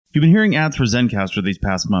You've been hearing ads for Zencastr these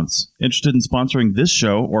past months. Interested in sponsoring this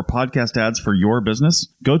show or podcast ads for your business?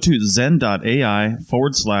 Go to zen.ai/The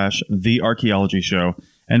Archaeology Show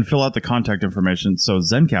and fill out the contact information so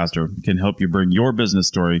Zencastr can help you bring your business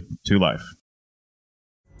story to life.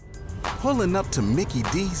 Pulling up to Mickey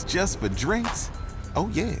D's just for drinks? Oh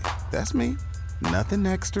yeah, that's me. Nothing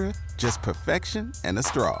extra, just perfection and a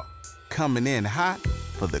straw. Coming in hot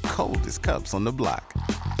for the coldest cups on the block.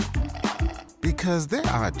 Because there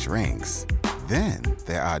are drinks. Then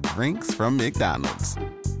there are drinks from McDonald's.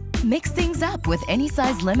 Mix things up with any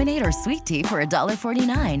size lemonade or sweet tea for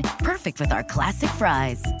 $1.49. Perfect with our classic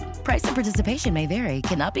fries. Price and participation may vary.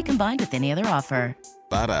 Cannot be combined with any other offer.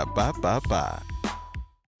 Ba-da-ba-ba-ba.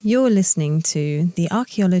 You're listening to the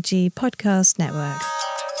Archaeology Podcast Network.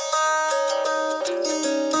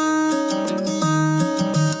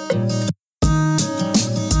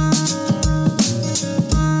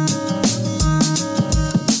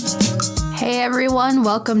 Hey everyone,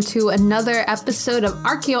 welcome to another episode of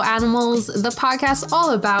Archaeo Animals, the podcast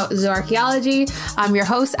all about zooarchaeology. I'm your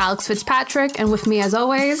host, Alex Fitzpatrick, and with me as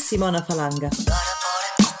always, Simona Falanga.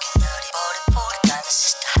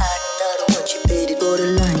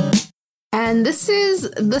 And this is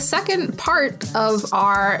the second part of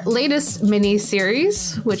our latest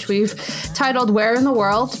mini-series, which we've titled Where in the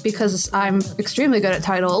World, because I'm extremely good at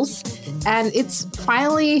titles. And it's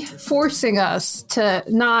finally forcing us to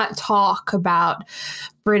not talk about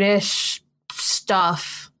British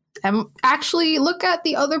stuff and actually look at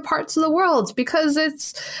the other parts of the world, because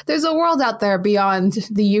there's a world out there beyond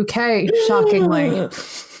the UK, shockingly.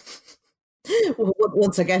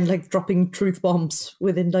 Once again, like dropping truth bombs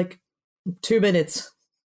within 2 minutes.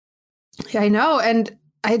 Yeah, I know, and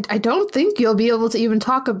I don't think you'll be able to even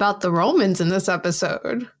talk about the Romans in this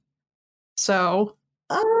episode. So,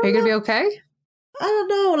 are you gonna be okay? I don't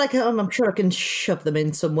know. I'm sure I can shove them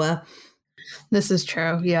in somewhere. This is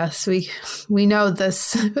true. Yes, we know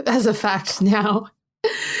this as a fact now.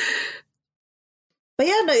 But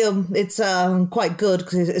yeah, no, it's quite good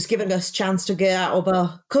because it's giving us a chance to get out of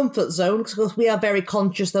our comfort zone. Because we are very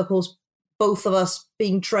conscious that, of course, both of us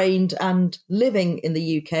being trained and living in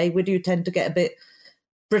the UK, we do tend to get a bit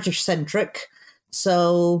British-centric.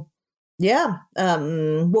 So, yeah,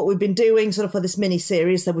 what we've been doing sort of for this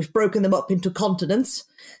mini-series, that we've broken them up into continents.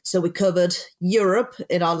 So we covered Europe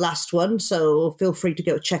in our last one, so feel free to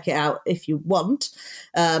go check it out if you want.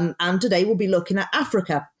 And today we'll be looking at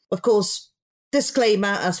Africa. Of course, disclaimer,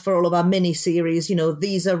 as for all of our mini-series,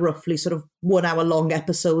 these are roughly sort of 1 hour long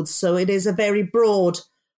episodes, so it is a very broad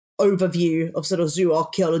overview of sort of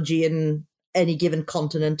zooarchaeology in any given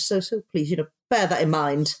continent. So please, bear that in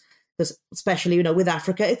mind, because especially, with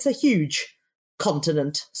Africa, it's a huge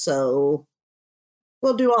continent. So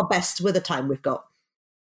we'll do our best with the time we've got.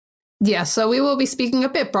 Yeah, so we will be speaking a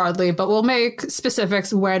bit broadly, but we'll make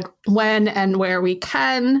specifics when and where we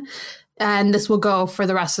can. And this will go for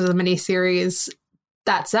the rest of the mini-series.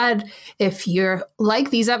 That said, if you're like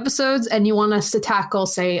these episodes and you want us to tackle,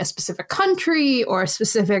 say, a specific country or a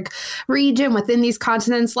specific region within these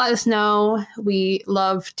continents, let us know. We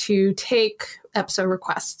love to take episode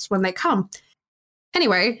requests when they come.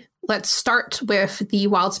 Anyway, let's start with the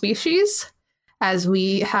wild species, as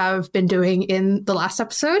we have been doing in the last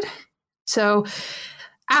episode. So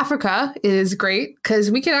Africa is great because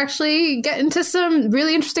we can actually get into some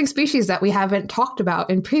really interesting species that we haven't talked about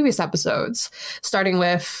in previous episodes, starting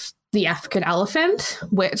with the African elephant,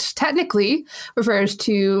 which technically refers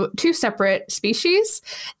to two separate species,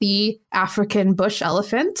 the African bush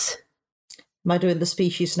elephant. Am I doing the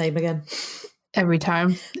species name again? Every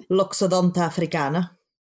time. Loxodonta africana.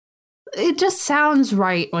 It just sounds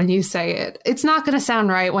right when you say it. It's not going to sound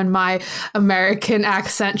right when my American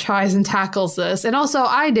accent tries and tackles this. And also,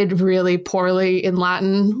 I did really poorly in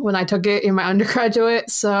Latin when I took it in my undergraduate,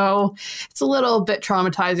 so it's a little bit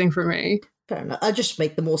traumatizing for me. Fair enough. I just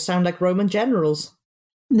make them all sound like Roman generals.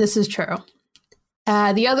 This is true.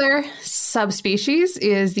 The other subspecies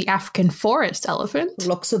is the African forest elephant.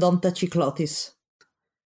 Loxodonta cyclotis.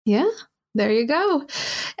 Yeah. There you go.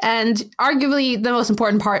 And arguably the most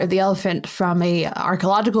important part of the elephant from a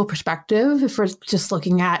archaeological perspective, if we're just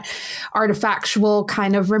looking at artifactual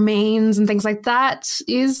kind of remains and things like that,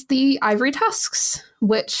 is the ivory tusks,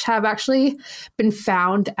 which have actually been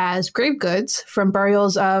found as grave goods from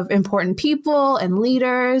burials of important people and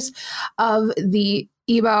leaders of the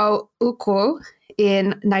Igbo Ukwu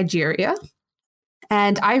in Nigeria.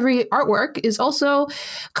 And ivory artwork is also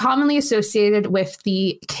commonly associated with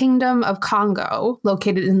the Kingdom of Congo,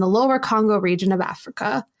 located in the lower Congo region of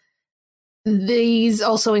Africa. These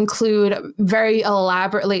also include very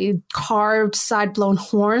elaborately carved side-blown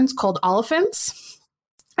horns called oliphants.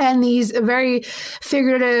 And these very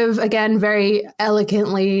figurative, again, very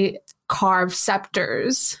elegantly carved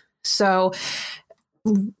scepters. So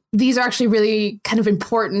these are actually really kind of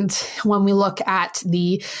important when we look at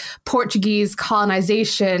the Portuguese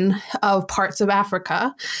colonization of parts of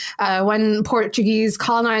Africa. When Portuguese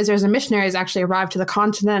colonizers and missionaries actually arrived to the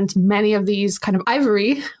continent, many of these kind of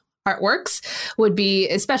ivory artworks would be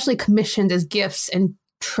especially commissioned as gifts and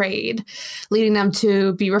trade, leading them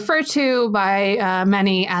to be referred to by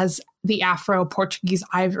many as the Afro-Portuguese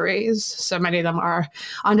ivories. So many of them are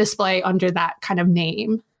on display under that kind of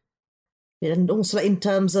name. And also in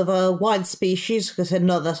terms of wild species, because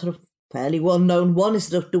another sort of fairly well-known one is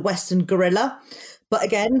sort of the Western gorilla. But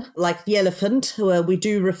again, like the elephant, we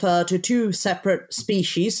do refer to two separate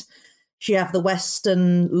species. You have the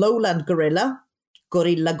Western lowland gorilla,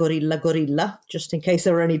 gorilla, gorilla, gorilla, just in case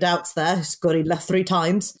there were any doubts there, it's gorilla 3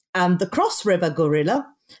 times. And the cross-river gorilla,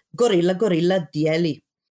 gorilla, gorilla, dieli.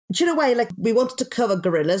 Do you know why, like, we wanted to cover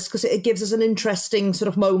gorillas because it gives us an interesting sort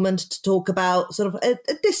of moment to talk about sort of a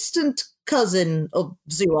distant cousin of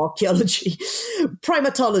zooarchaeology,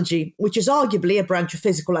 primatology, which is arguably a branch of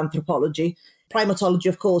physical anthropology. Primatology,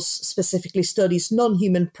 of course, specifically studies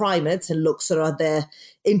non-human primates and looks at their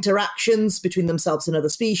interactions between themselves and other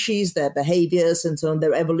species, their behaviors, and so on,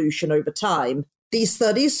 their evolution over time. These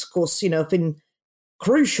studies, of course, have been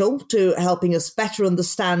crucial to helping us better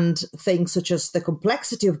understand things such as the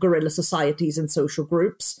complexity of gorilla societies and social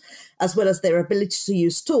groups, as well as their ability to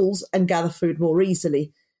use tools and gather food more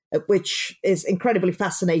easily, which is incredibly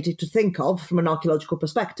fascinating to think of from an archaeological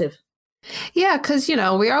perspective. Yeah, because,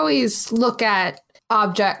 we always look at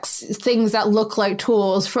objects, things that look like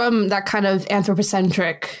tools from that kind of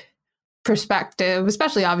anthropocentric perspective,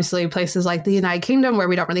 especially obviously places like the United Kingdom where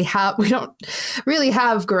we don't really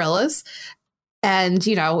have gorillas. And,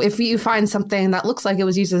 if you find something that looks like it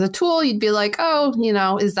was used as a tool, you'd be like, oh,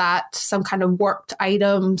 is that some kind of warped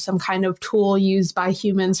item, some kind of tool used by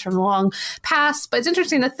humans from the long past? But it's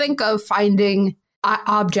interesting to think of finding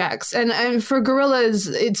objects. And for gorillas,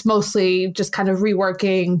 it's mostly just kind of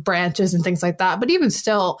reworking branches and things like that. But even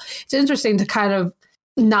still, it's interesting to kind of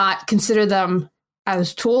not consider them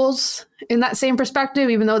as tools in that same perspective,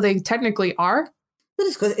 even though they technically are.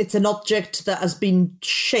 It's an object that has been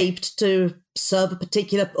shaped to serve a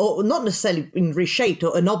particular, or not necessarily been reshaped,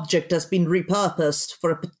 or an object has been repurposed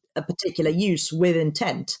for a particular use with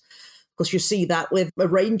intent. Because you see that with a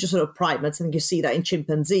range of sort of primates, and you see that in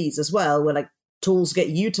chimpanzees as well, where like tools get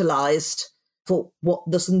utilized for what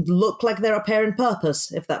doesn't look like their apparent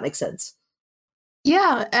purpose, if that makes sense.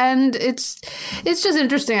 Yeah, and it's just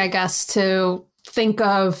interesting, I guess, to think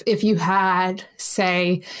of if you had,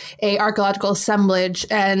 say, a archaeological assemblage,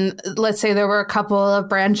 and let's say there were a couple of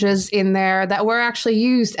branches in there that were actually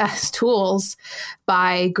used as tools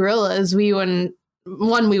by gorillas. We wouldn't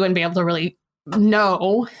be able to really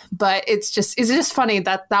know, but it's just funny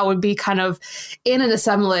that would be kind of in an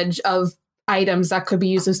assemblage of items that could be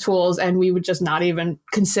used as tools, and we would just not even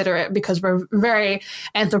consider it because we're very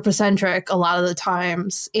anthropocentric a lot of the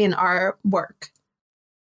times in our work.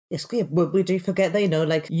 Yes, we do forget that,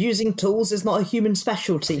 like using tools is not a human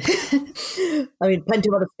specialty. I mean, plenty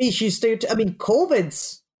of other species do.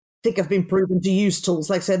 Corvids, I think, have been proven to use tools.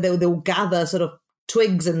 Like I said, they'll gather sort of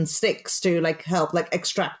twigs and sticks to like help like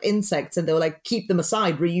extract insects, and they'll like keep them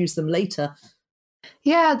aside, reuse them later.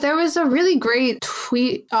 Yeah, there was a really great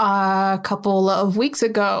tweet a couple of weeks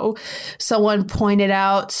ago. Someone pointed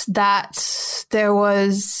out that they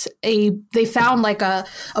found like a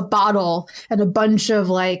bottle and a bunch of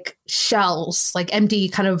like shells, like empty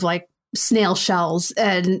kind of like snail shells.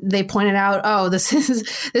 And they pointed out, oh, this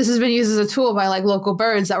has been used as a tool by like local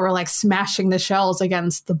birds that were like smashing the shells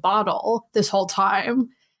against the bottle this whole time.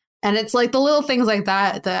 And it's like the little things like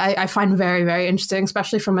that I find very, very interesting,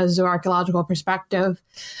 especially from a zooarchaeological perspective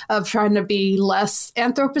of trying to be less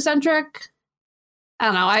anthropocentric. I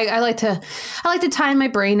don't know. I like to tie my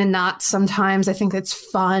brain in knots sometimes. I think it's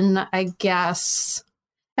fun, I guess.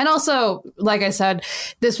 And also, like I said,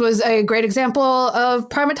 this was a great example of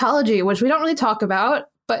primatology, which we don't really talk about,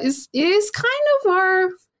 but is kind of our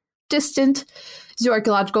distant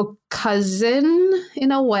zooarchaeological cousin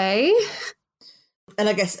in a way. And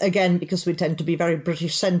I guess, again, because we tend to be very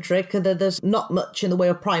British-centric, there's not much in the way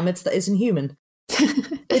of primates that isn't human.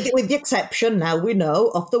 with the exception, now we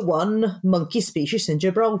know, of the one monkey species in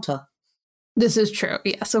Gibraltar. This is true.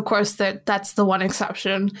 Yes, of course, that's the one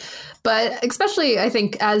exception. But especially, I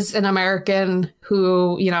think, as an American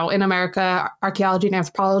who, in America, archaeology and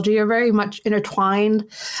anthropology are very much intertwined.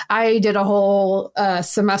 I did a whole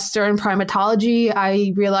semester in primatology.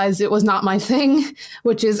 I realized it was not my thing,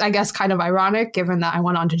 which is, I guess, kind of ironic, given that I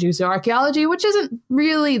went on to do zooarchaeology, which isn't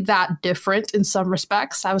really that different in some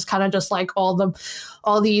respects. I was kind of just like,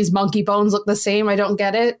 all these monkey bones look the same. I don't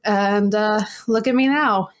get it. And look at me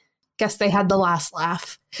now. Guess they had the last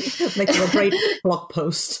laugh. Making a great blog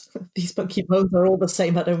post. These monkey bones are all the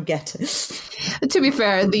same. I don't get it. To be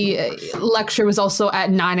fair, the lecture was also at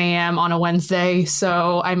 9 a.m. on a Wednesday.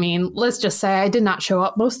 So, I mean, let's just say I did not show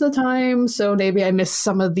up most of the time. So maybe I missed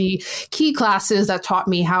some of the key classes that taught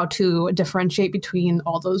me how to differentiate between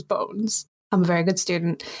all those bones. I'm a very good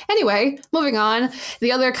student. Anyway, moving on.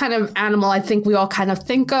 The other kind of animal I think we all kind of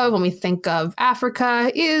think of when we think of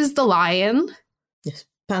Africa is the lion. Yes.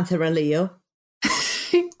 Panthera leo.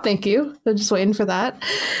 Thank you. I'm just waiting for that.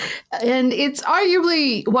 And it's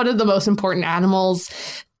arguably one of the most important animals,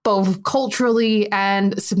 both culturally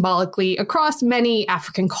and symbolically, across many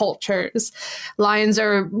African cultures. Lions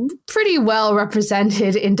are pretty well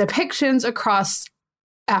represented in depictions across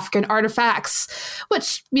African artifacts,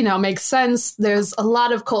 which, makes sense. There's a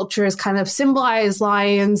lot of cultures kind of symbolize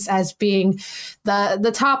lions as being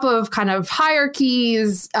the top of kind of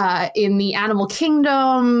hierarchies in the animal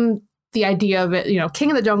kingdom, the idea of it,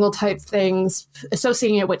 king of the jungle type things,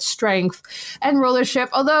 associating it with strength and rulership.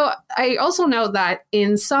 Although I also know that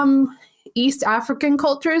in some East African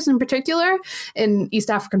cultures in particular, in East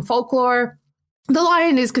African folklore, the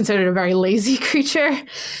lion is considered a very lazy creature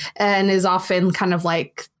and is often kind of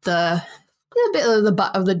like a bit of the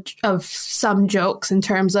butt of some jokes in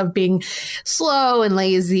terms of being slow and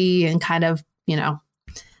lazy and kind of,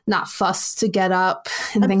 not fussed to get up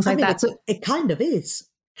and things like that. So it kind of is.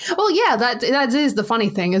 Well, yeah, that is the funny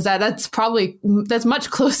thing, is that that's much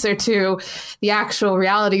closer to the actual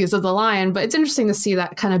realities of the lion. But it's interesting to see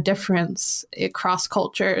that kind of difference across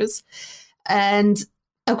cultures. And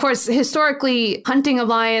of course, historically, hunting of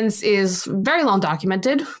lions is very long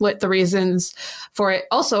documented, with the reasons for it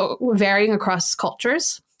also varying across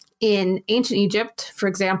cultures. In ancient Egypt, for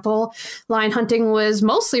example, lion hunting was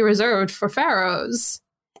mostly reserved for pharaohs.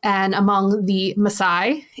 And among the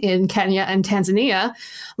Maasai in Kenya and Tanzania,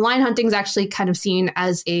 lion hunting is actually kind of seen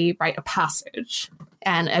as a rite of passage.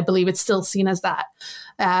 And I believe it's still seen as that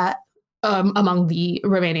among the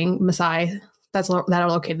remaining Maasai that are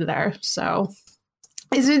located there. So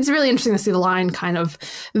it's really interesting to see the lion kind of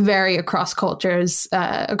vary across cultures,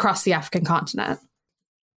 across the African continent.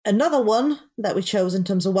 Another one that we chose in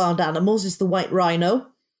terms of wild animals is the white rhino.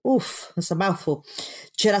 Oof, that's a mouthful.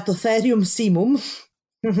 Ceratotherium simum.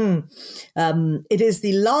 It is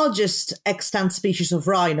the largest extant species of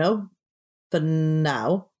rhino for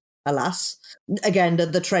now, alas. Again,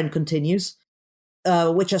 the trend continues,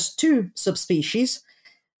 which has two subspecies.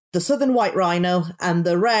 The southern white rhino and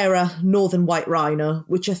the rarer northern white rhino,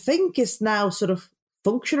 which I think is now sort of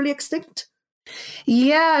functionally extinct.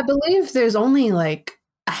 Yeah, I believe there's only like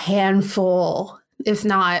a handful, if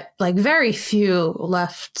not like very few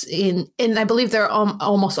left in I believe they're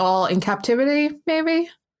almost all in captivity, maybe.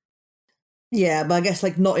 Yeah, but I guess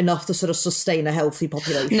like not enough to sort of sustain a healthy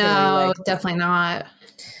population. No, anyway. Definitely not.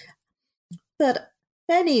 But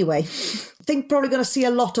anyway, I think probably going to see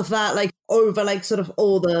a lot of that, like over like sort of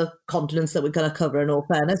all the continents that we're going to cover in all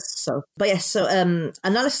fairness. So, but yes, so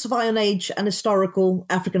analysis of Iron Age and historical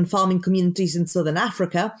African farming communities in southern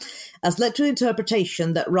Africa has led to the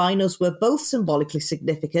interpretation that rhinos were both symbolically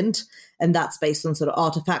significant, and that's based on sort of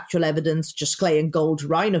artifactual evidence, just clay and gold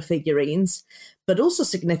rhino figurines, but also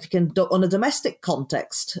significant on a domestic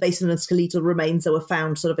context, based on the skeletal remains that were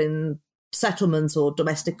found sort of in settlements or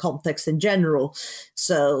domestic context in general.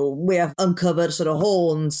 So we have uncovered sort of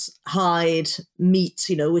horns, hide, meat,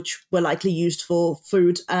 which were likely used for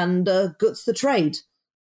food and goods to trade.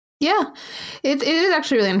 Yeah, it is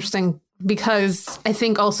actually really interesting because I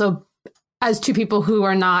think also as two people who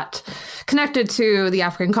are not connected to the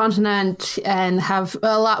African continent and have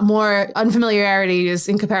a lot more unfamiliarities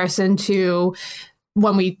in comparison to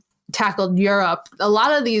when we tackled Europe, a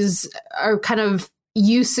lot of these are kind of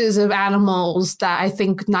uses of animals that I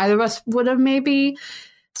think neither of us would have maybe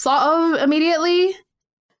thought of immediately.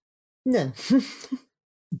 No.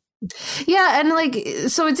 Yeah, and like,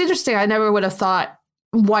 so it's interesting. I never would have thought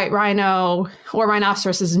white rhino or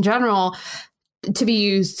rhinoceroses in general to be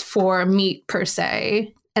used for meat per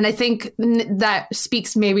se. And I think that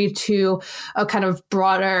speaks maybe to a kind of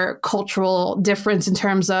broader cultural difference in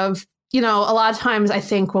terms of a lot of times I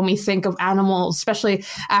think when we think of animals, especially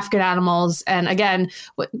African animals, and again,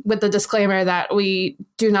 with the disclaimer that we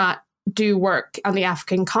do not do work on the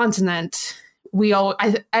African continent,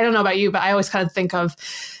 I don't know about you, but I always kind of think of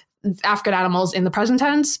African animals in the present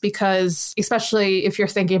tense, because especially if you're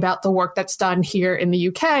thinking about the work that's done here in the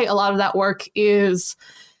UK, a lot of that work is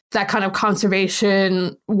that kind of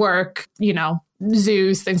conservation work,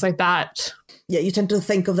 zoos, things like that. Yeah, you tend to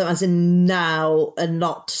think of them as in now and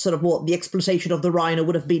not sort of what the exploitation of the rhino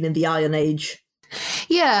would have been in the Iron Age.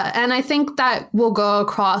 Yeah, and I think that will go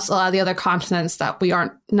across a lot of the other continents that we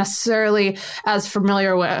aren't necessarily as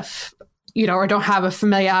familiar with, or don't have a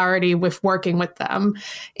familiarity with working with them,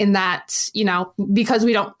 in that, because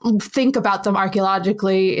we don't think about them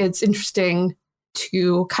archaeologically, it's interesting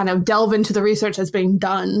to kind of delve into the research that's being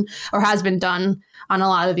done or has been done on a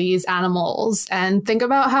lot of these animals and think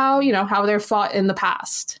about how they're fought in the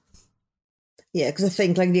past. Yeah, because I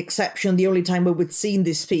think the exception, the only time we would see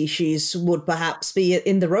this species would perhaps be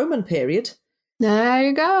in the Roman period. There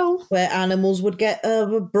you go. Where animals would get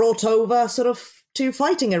brought over sort of to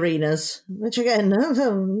fighting arenas, which again,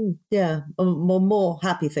 more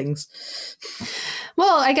happy things.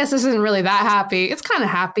 Well, I guess this isn't really that happy. It's kind of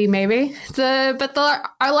happy, maybe. Our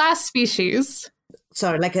last species.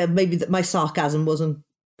 Sorry, maybe my sarcasm wasn't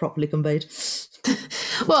properly conveyed.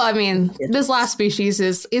 Well, I mean, this last species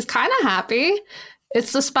is kind of happy.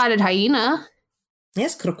 It's the spotted hyena.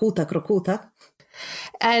 Yes, crocuta.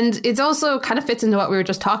 And it also kind of fits into what we were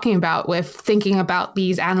just talking about with thinking about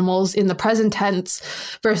these animals in the present tense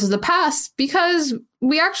versus the past, because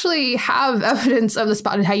we actually have evidence of the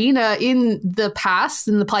spotted hyena in the past,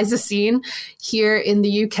 in the Pleistocene here in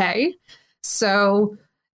the UK. So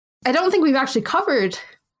I don't think we've actually covered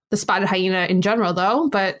the spotted hyena in general, though.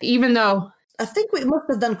 But even though... I think we must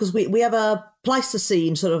have done, because we have a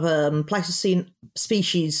Pleistocene, Pleistocene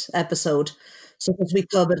species episode. So we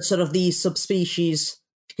covered sort of these subspecies,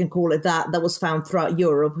 if you can call it that was found throughout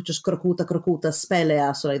Europe, which is crocuta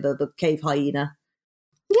spelea, so the cave hyena.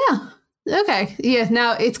 Yeah. Okay. Yeah.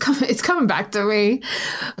 Now it's coming back to me.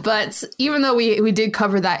 But even though we did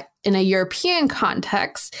cover that in a European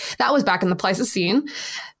context, that was back in the Pleistocene.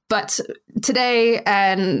 But today,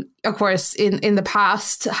 and of course, in the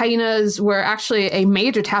past, hyenas were actually a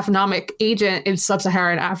major taphonomic agent in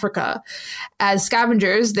sub-Saharan Africa. As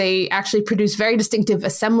scavengers, they actually produce very distinctive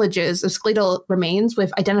assemblages of skeletal remains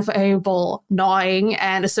with identifiable gnawing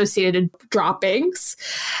and associated droppings.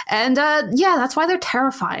 And that's why they're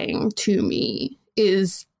terrifying to me,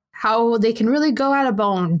 is how they can really go at a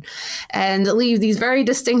bone and leave these very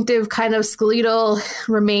distinctive kind of skeletal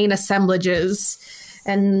remain assemblages.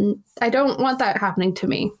 And I don't want that happening to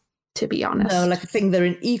me, to be honest. No, I think they're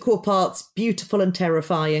in equal parts beautiful and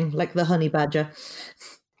terrifying, like the honey badger.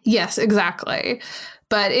 Yes, exactly.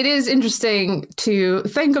 But it is interesting to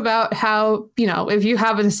think about how, if you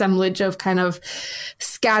have an assemblage of kind of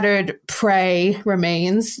scattered prey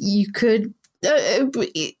remains, you could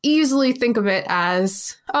easily think of it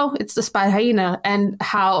as, it's the spotted hyena, and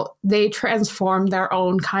how they transform their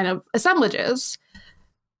own kind of assemblages.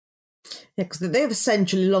 Yeah, because they've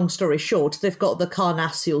essentially, long story short, they've got the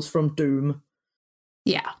carnassials from Doom.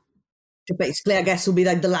 Yeah. Which basically, I guess, will be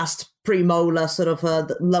the last premolar, sort of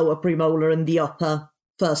the lower premolar and the upper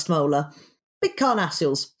first molar. Big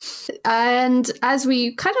carnassials. And as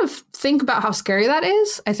we kind of think about how scary that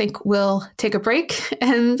is, I think we'll take a break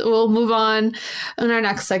and we'll move on in our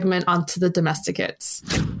next segment onto the domesticates.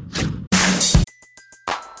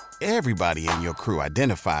 Everybody in your crew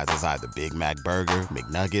identifies as either Big Mac Burger,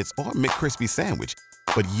 McNuggets, or McCrispy Sandwich.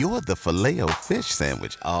 But you're the Filet-O-Fish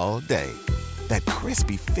Sandwich all day. That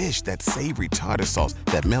crispy fish, that savory tartar sauce,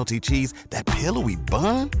 that melty cheese, that pillowy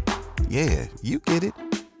bun. Yeah, you get it.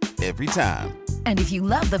 Every time. And if you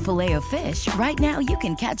love the Filet-O-Fish, right now you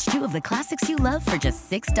can catch two of the classics you love for just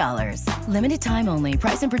 $6. Limited time only.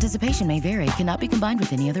 Price and participation may vary. Cannot be combined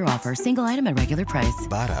with any other offer. Single item at regular price.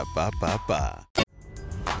 Ba-da-ba-ba-ba.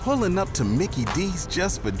 Pulling up to Mickey D's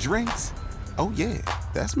just for drinks? Oh yeah,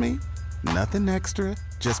 that's me. Nothing extra,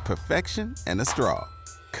 just perfection and a straw.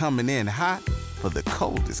 Coming in hot for the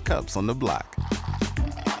coldest cups on the block.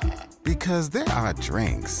 Because there are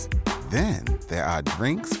drinks. Then there are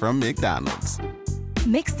drinks from McDonald's.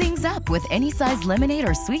 Mix things up with any size lemonade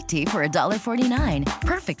or sweet tea for $1.49.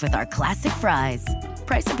 Perfect with our classic fries.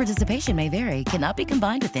 Price and participation may vary. Cannot be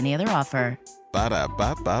combined with any other offer.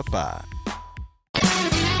 Ba-da-ba-ba-ba.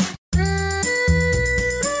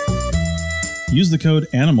 Use the code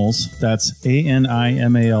ANIMALS, that's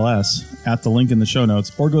ANIMALS, at the link in the show notes,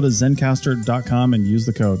 or go to Zencastr.com and use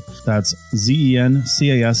the code. That's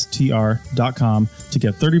ZENCASTR.com to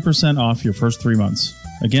get 30% off your first 3 months.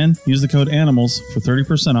 Again, use the code ANIMALS for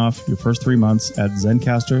 30% off your first 3 months at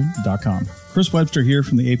Zencastr.com. Chris Webster here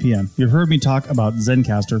from the APM. You've heard me talk about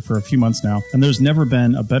Zencastr for a few months now, and there's never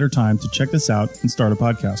been a better time to check this out and start a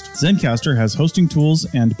podcast. Zencastr has hosting tools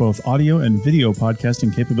and both audio and video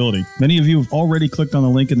podcasting capability. Many of you have already clicked on the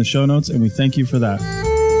link in the show notes, and we thank you for that.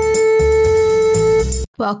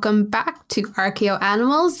 Welcome back to Archaeo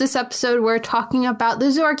Animals. This episode, we're talking about the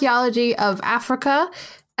zooarchaeology of Africa,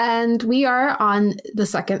 and we are on the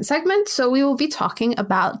second segment, so we will be talking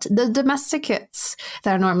about the domesticates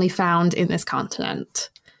that are normally found in this continent.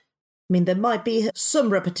 I mean, there might be some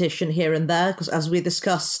repetition here and there, because as we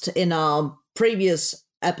discussed in our previous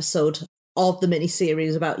episode of the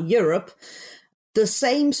mini-series about Europe, the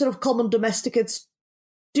same sort of common domesticates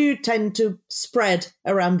do tend to spread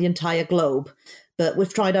around the entire globe. But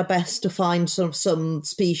we've tried our best to find some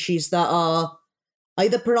species that are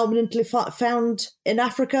either predominantly found in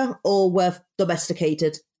Africa or were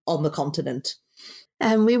domesticated on the continent.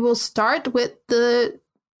 And we will start with the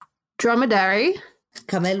dromedary.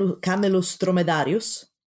 Camelus dromedarius.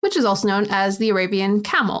 Which is also known as the Arabian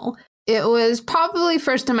camel. It was probably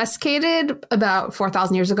first domesticated about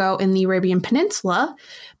 4,000 years ago in the Arabian Peninsula,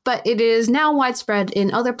 but it is now widespread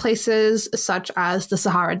in other places such as the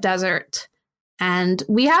Sahara Desert. And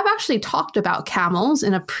we have actually talked about camels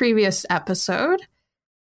in a previous episode.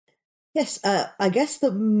 Yes, I guess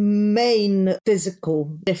the main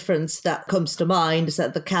physical difference that comes to mind is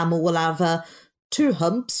that the camel will have 2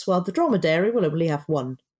 humps, while the dromedary will only have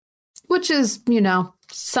 1. Which is,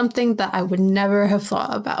 something that I would never have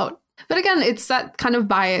thought about. But again, it's that kind of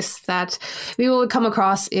bias that we will come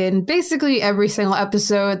across in basically every single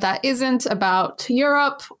episode that isn't about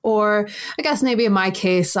Europe, or I guess maybe in my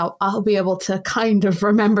case, I'll be able to kind of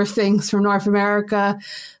remember things from North America.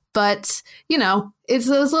 But, it's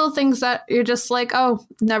those little things that you're just like, oh,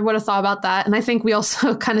 never would have thought about that. And I think we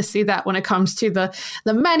also kind of see that when it comes to the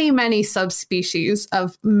many, many subspecies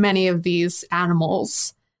of many of these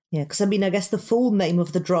animals. Yeah, because I guess the full name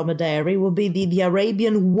of the dromedary will be the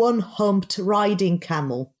Arabian one-humped riding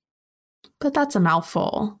camel. But that's a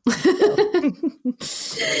mouthful.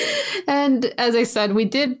 And as I said, we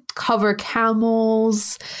did cover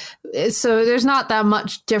camels. So there's not that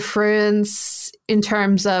much difference in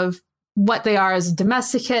terms of what they are as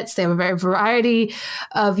domesticates. They have a very variety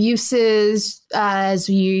of uses. As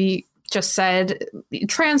we just said,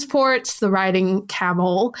 transports, the riding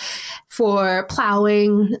camel, for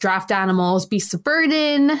plowing, draft animals, beasts of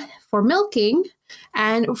burden, for milking,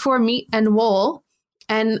 and for meat and wool.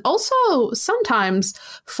 And also sometimes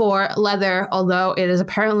for leather, although it is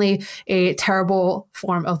apparently a terrible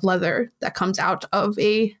form of leather that comes out of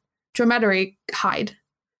a dromedary hide.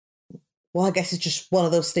 Well, I guess it's just one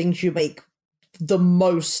of those things you make the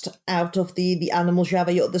most out of the animals you have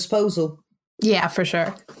at your disposal. Yeah, for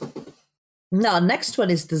sure. Now, next one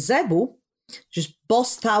is the zebu, which is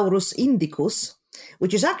Bostaurus indicus,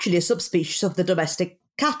 which is actually a subspecies of the domestic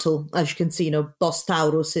cattle. As you can see,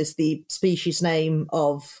 Bostaurus is the species name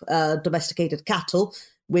of domesticated cattle,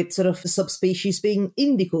 with sort of subspecies being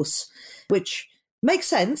indicus, which makes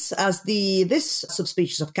sense as this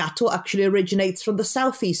subspecies of cattle actually originates from the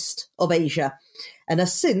southeast of Asia and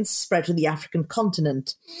has since spread to the African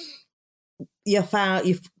continent. You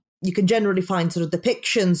can generally find sort of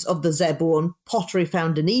depictions of the zebu on pottery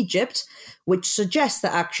found in Egypt, which suggests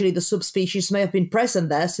that actually the subspecies may have been present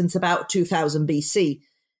there since about 2000 BC,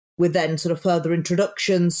 with then sort of further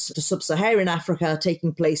introductions to sub-Saharan Africa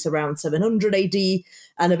taking place around 700 AD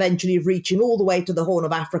and eventually reaching all the way to the Horn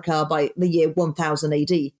of Africa by the year 1000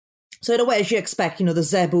 AD. So in a way, as you expect, the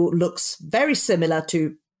zebu looks very similar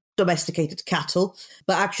to domesticated cattle,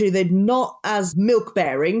 but actually they're not as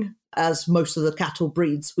milk-bearing as most of the cattle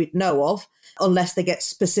breeds we'd know of, unless they get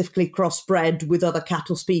specifically crossbred with other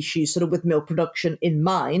cattle species, sort of with milk production in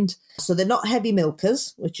mind. So they're not heavy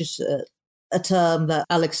milkers, which is a term that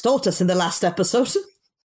Alex taught us in the last episode.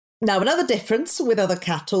 Now, another difference with other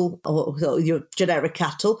cattle, or your generic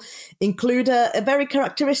cattle, include a very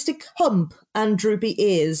characteristic hump and droopy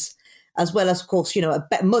ears, as well as, of course, a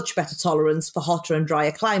much better tolerance for hotter and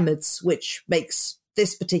drier climates, which makes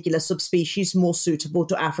this particular subspecies more suitable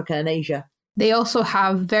to Africa and Asia. They also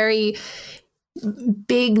have very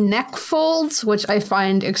big neck folds, which I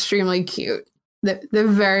find extremely cute. They're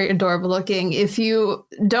very adorable looking. If you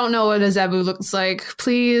don't know what a zebu looks like,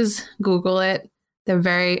 please Google it. They're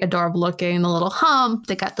very adorable looking. The little hump,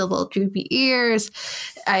 they got the little droopy ears.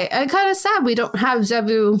 I kind of sad we don't have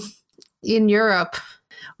zebu in Europe.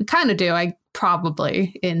 We kind of do,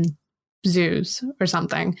 probably in zoos or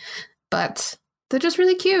something, but they're just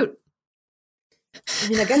really cute.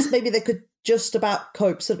 I guess maybe they could just about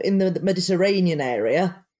cope sort of in the Mediterranean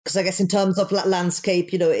area. Because I guess in terms of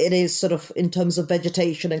landscape, it is sort of, in terms of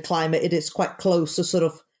vegetation and climate, it is quite close to sort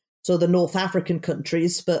of the North African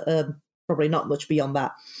countries, but probably not much beyond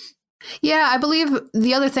that. Yeah, I believe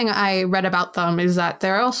the other thing I read about them is that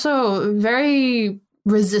they're also very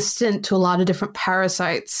resistant to a lot of different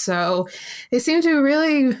parasites. So they seem to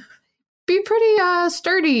really be pretty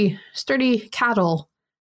sturdy cattle.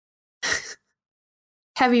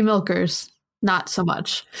 Heavy milkers, not so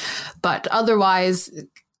much. But otherwise,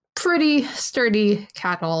 pretty sturdy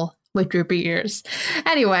cattle with droopy ears.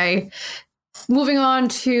 Anyway, moving on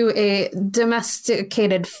to a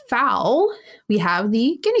domesticated fowl, we have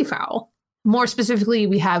the guinea fowl. More specifically,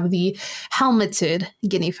 we have the helmeted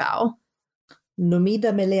guinea fowl.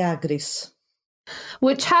 Numida meleagris.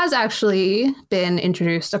 Which has actually been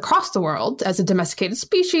introduced across the world as a domesticated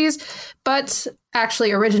species, but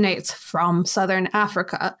actually originates from southern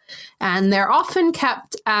Africa. And they're often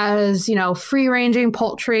kept as, free-ranging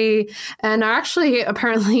poultry and are actually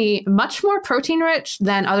apparently much more protein-rich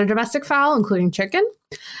than other domestic fowl, including chicken,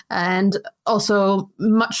 and also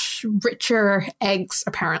much richer eggs,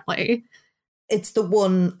 apparently. It's the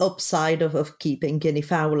one upside of keeping guinea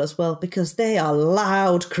fowl as well, because they are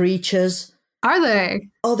loud creatures. Are they?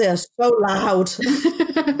 Oh, they're so loud.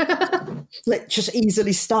 Like, just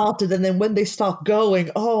easily started, and then when they start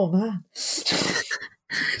going, oh man.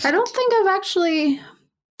 I don't think I've actually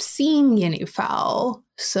seen guinea fowl,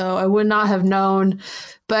 so I would not have known.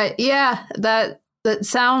 But yeah, that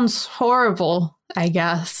sounds horrible, I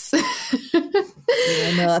guess.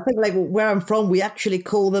 Yeah, no, I think like where I'm from, we actually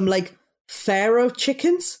call them like pharaoh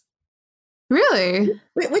chickens. Really?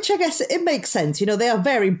 Which I guess it makes sense. They are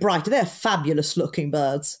very bright. They're fabulous looking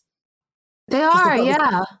birds. They are,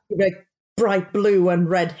 yeah. Very bright blue and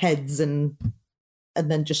red heads, and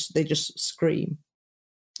then they just scream.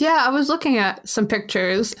 Yeah, I was looking at some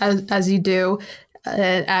pictures as you do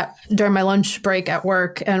during my lunch break at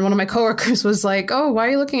work, and one of my coworkers was like, "Oh, why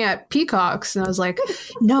are you looking at peacocks?" And I was like,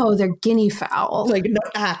 "No, they're guinea fowl." Like, no,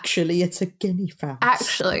 actually, it's a guinea fowl.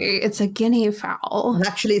 Actually, it's a guinea fowl. And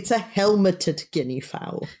actually, it's a helmeted guinea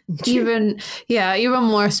fowl. Even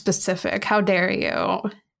more specific. How dare you?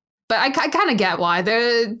 But I kind of get why.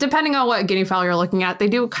 Depending on what guinea fowl you're looking at, they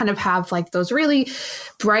do kind of have like those really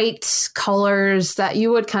bright colors that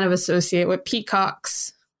you would kind of associate with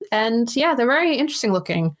peacocks. And yeah, they're very interesting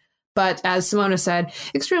looking. But as Simona said,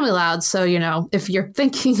 extremely loud. So, if you're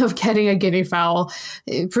thinking of getting a guinea fowl,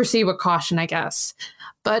 proceed with caution, I guess.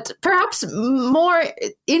 But perhaps more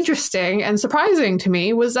interesting and surprising to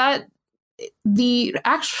me was that the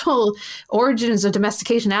actual origins of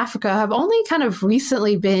domestication in Africa have only kind of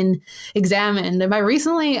recently been examined. And by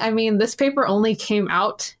recently, I mean this paper only came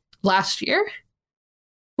out last year,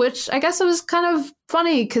 which I guess it was kind of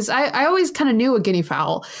funny because I always kind of knew a guinea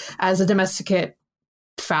fowl as a domesticate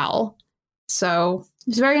fowl. So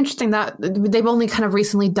it's very interesting that they've only kind of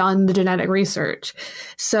recently done the genetic research.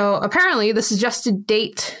 So apparently this suggested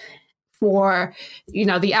date for,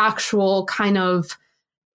 the actual kind of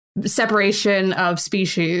separation of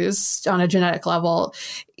species on a genetic level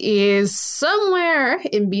is somewhere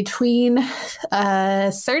in between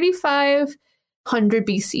 3500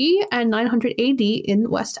 BC and 900 AD in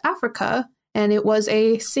West Africa. And it was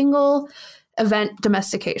a single event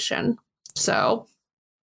domestication. So,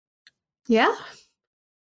 yeah,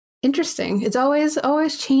 interesting. It's always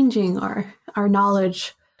changing our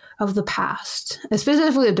knowledge of the past,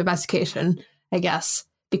 specifically of domestication, I guess,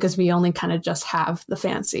 because we only kind of just have the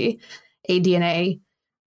fancy ADNA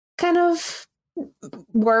kind of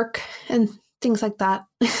work and things like that.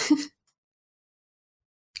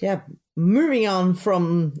 Yeah, moving on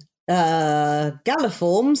from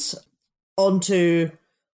galliforms onto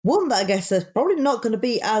one that I guess is probably not going to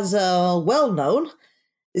be as well known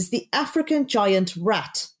is the African giant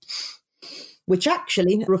rat, which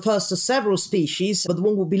actually refers to several species, but the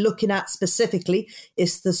one we'll be looking at specifically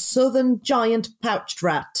is the southern giant pouched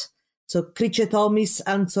rat, so Crichetomis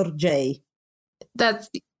ansorgei.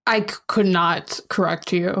 I could not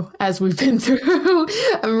correct you as we've been through.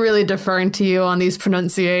 I'm really deferring to you on these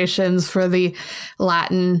pronunciations for the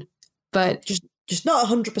Latin, but just not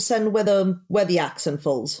 100% where the accent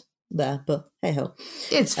falls there, but hey ho,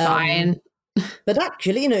 it's fine. But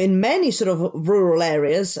actually, in many sort of rural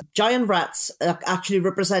areas, giant rats actually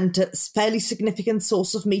represent a fairly significant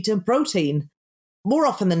source of meat and protein. More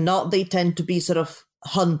often than not, they tend to be sort of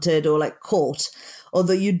hunted or like caught,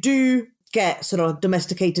 although you do get sort of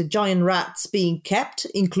domesticated giant rats being kept,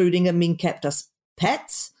 including and being kept as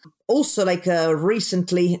pets. Also,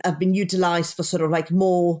 recently have been utilized for sort of like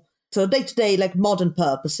more So day-to-day, like modern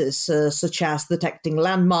purposes, such as detecting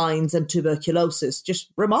landmines and tuberculosis, just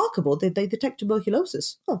remarkable. They detect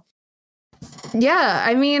tuberculosis. Oh. Yeah,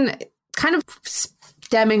 I mean, kind of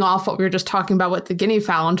stemming off what we were just talking about with the guinea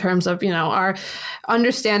fowl in terms of, our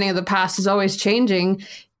understanding of the past is always changing.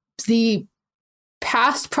 The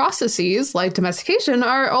past processes like domestication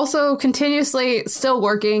are also continuously still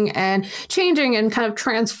working and changing and kind of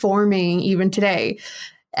transforming even today.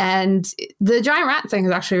 And the giant rat thing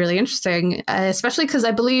is actually really interesting, especially because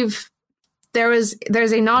I believe there's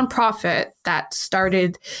a nonprofit that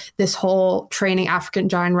started this whole training African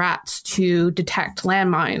giant rats to detect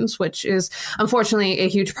landmines, which is unfortunately a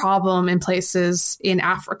huge problem in places in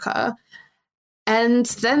Africa. And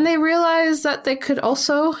then they realized that they could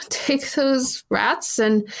also take those rats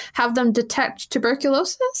and have them detect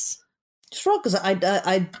tuberculosis. It's wrong, because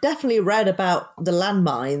I definitely read about the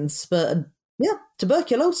landmines, but yeah,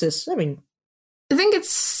 tuberculosis. I mean, I think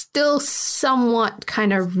it's still somewhat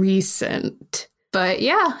kind of recent. But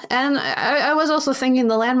yeah, and I was also thinking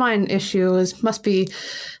the landmine issue must be,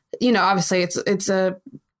 obviously it's a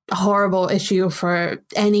horrible issue for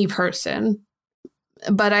any person.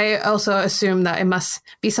 But I also assume that it must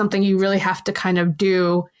be something you really have to kind of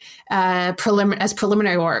do as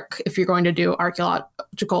preliminary work if you're going to do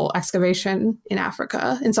archaeological excavation in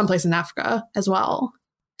Africa, in some place in Africa as well.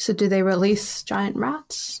 So do they release giant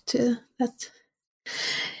rats to that?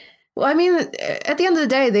 Well, I mean, at the end of the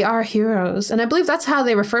day, they are heroes. And I believe that's how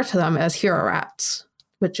they refer to them, as hero rats,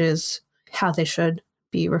 which is how they should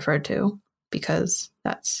be referred to, because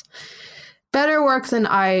that's better work than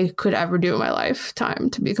I could ever do in my lifetime,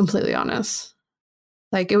 to be completely honest.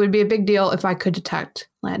 Like, it would be a big deal if I could detect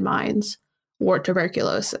landmines or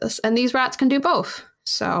tuberculosis. And these rats can do both.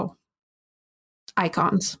 So,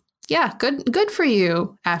 icons. Yeah, good for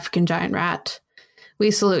you, African giant rat. We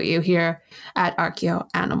salute you here at Archaeo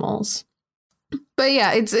Animals. But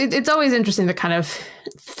yeah, it's always interesting to kind of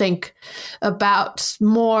think about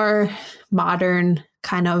more modern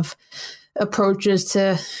kind of approaches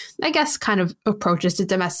to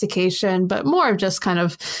domestication, but more of just kind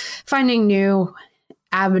of finding new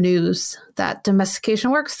avenues that domestication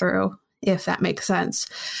works through, if that makes sense.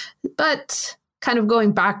 But kind of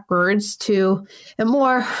going backwards to a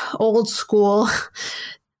more old school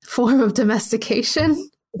form of domestication.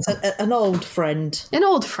 It's an old friend. An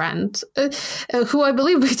old friend, who I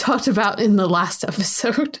believe we talked about in the last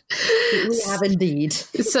episode. We have indeed.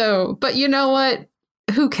 So, but you know what?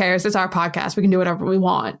 Who cares? It's our podcast. We can do whatever we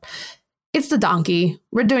want. It's the donkey.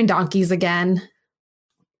 We're doing donkeys again.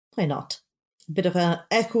 Why not? A bit of an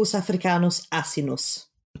Equus africanus asinus.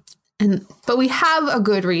 But we have a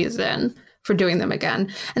good reason for doing them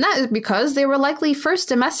again. And that is because they were likely first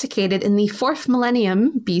domesticated in the 4th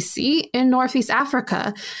millennium BC in Northeast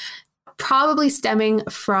Africa, probably stemming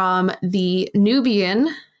from the Nubian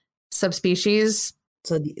subspecies.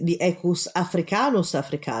 So the Equus africanus.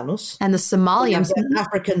 And the Somalian.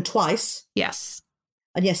 African twice. Yes.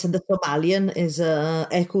 And yes, and the Somalian is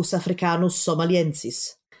Equus africanus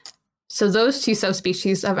somaliensis. So those two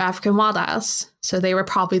subspecies of African wild ass, so they were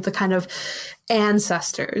probably the kind of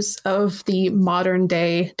ancestors of the modern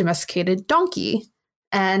day domesticated donkey.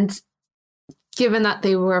 And given that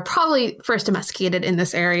they were probably first domesticated in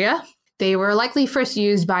this area, they were likely first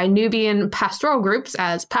used by Nubian pastoral groups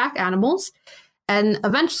as pack animals. And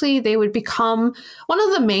eventually they would become one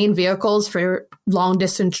of the main vehicles for long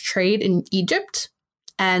distance trade in Egypt.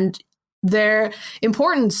 And their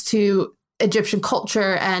importance to Egyptian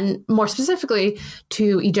culture, and more specifically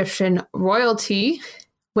to Egyptian royalty,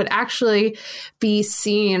 would actually be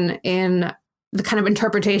seen in the kind of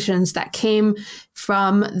interpretations that came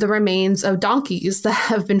from the remains of donkeys that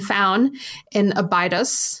have been found in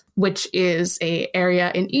Abydos, which is an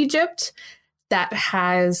area in Egypt that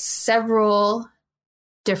has several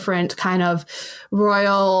different kind of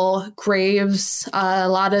royal graves. A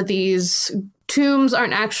lot of these tombs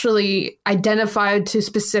aren't actually identified to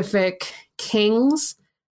specific kings.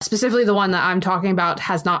 Specifically, the one that I'm talking about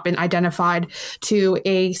has not been identified to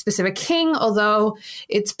a specific king, although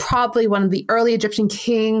it's probably one of the early Egyptian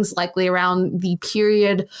kings, likely around the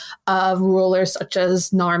period of rulers such as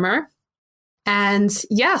Narmer. And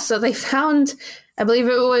yeah, so they found, I believe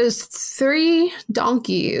it was 3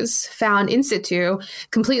 donkeys found in situ,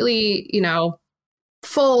 completely,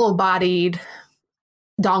 full-bodied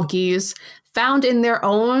donkeys found in their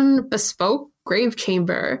own bespoke grave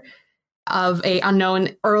chamber of a unknown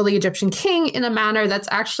early Egyptian king in a manner that's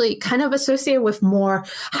actually kind of associated with more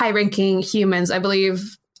high-ranking humans. I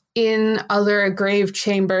believe in other grave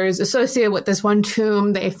chambers associated with this one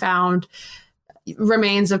tomb, they found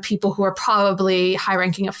remains of people who are probably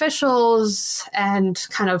high-ranking officials and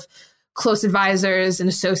kind of close advisors and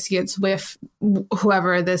associates with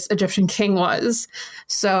whoever this Egyptian king was.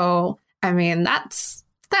 So, I mean, that's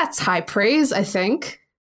high praise, I think.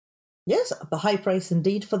 Yes, the high praise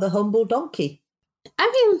indeed for the humble donkey.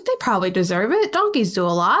 I mean, they probably deserve it. Donkeys do a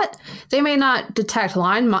lot. They may not detect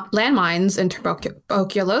landmines and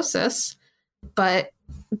tuberculosis, but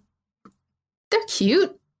they're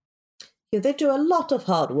cute. Yeah, they do a lot of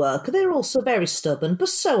hard work. They're also very stubborn, but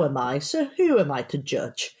so am I. So who am I to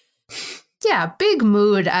judge? Yeah, big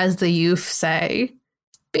mood, as the youth say.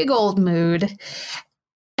 Big old mood.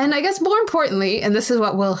 And I guess more importantly, and this is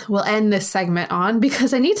what we'll end this segment on,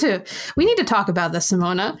 because we need to talk about this,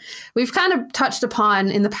 Simona. We've kind of touched upon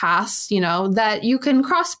in the past, that you can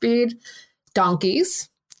crossbreed donkeys,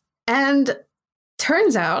 and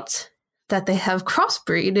turns out that they have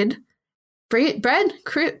crossbreeded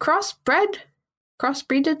Crossbred.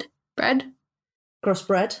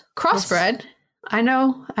 I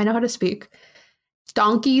know how to speak.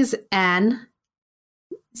 Donkeys and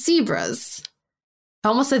zebras. I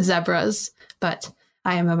almost said zebras, but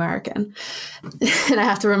I am American. And I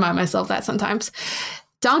have to remind myself that sometimes.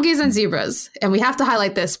 Donkeys and zebras. And we have to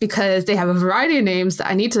highlight this because they have a variety of names that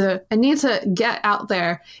I need to get out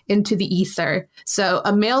there into the ether. So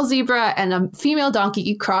a male zebra and a female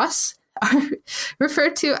donkey cross are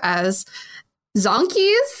referred to as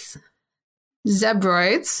zonkies,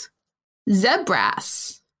 zebroids,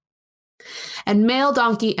 zebras. And male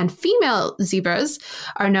donkey and female zebras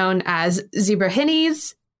are known as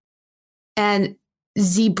zebrahinis and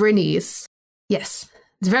zebrinis. Yes,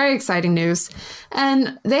 it's very exciting news.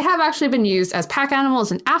 And they have actually been used as pack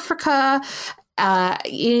animals in Africa.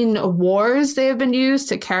 In wars, they have been used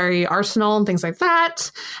to carry arsenal and things like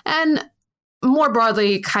that. And more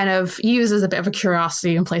broadly, kind of used as a bit of a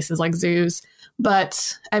curiosity in places like zoos.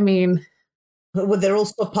 But, I mean... Well, they're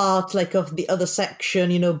also part of the other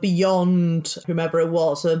section, beyond whomever it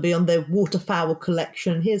was, beyond their waterfowl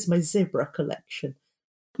collection. Here's my zebra collection.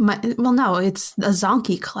 No, it's a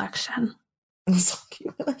zonkey collection.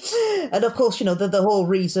 And of course, the whole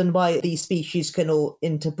reason why these species can all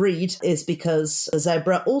interbreed is because the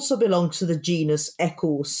zebra also belongs to the genus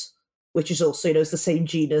Equus, which is also, is the same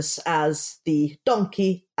genus as the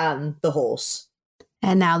donkey and the horse.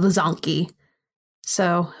 And now the zonkey.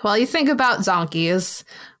 So while you think about zonkies,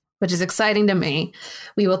 which is exciting to me,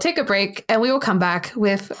 we will take a break and we will come back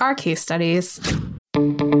with our case studies.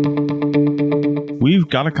 We've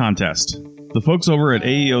got a contest. The folks over at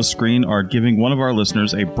AEO Screen are giving one of our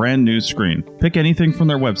listeners a brand new screen. Pick anything from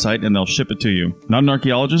their website and they'll ship it to you. Not an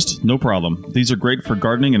archaeologist? No problem. These are great for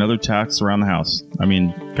gardening and other tasks around the house. I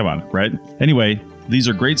mean, come on, right? Anyway, these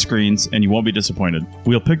are great screens and you won't be disappointed.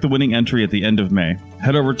 We'll pick the winning entry at the end of May.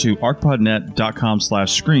 Head over to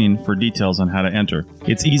arcpodnet.com/screen for details on how to enter.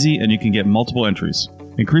 It's easy and you can get multiple entries.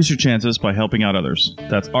 Increase your chances by helping out others.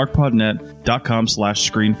 That's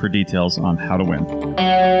arcpodnet.com/screen for details on how to win.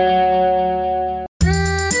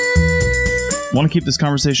 Want to keep this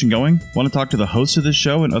conversation going? Want to talk to the host of this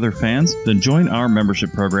show and other fans? Then join our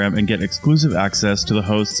membership program and get exclusive access to the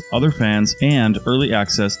hosts, other fans, and early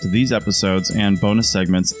access to these episodes and bonus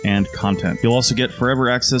segments and content. You'll also get forever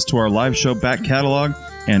access to our live show back catalog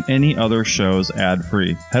and any other shows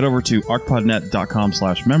ad-free. Head over to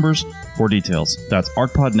arcpodnet.com/members for details. That's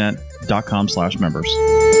arcpodnet.com/members.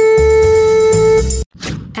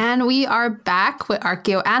 And we are back with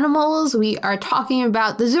Archeo Animals. We are talking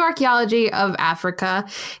about the zooarchaeology of Africa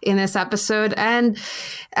in this episode. And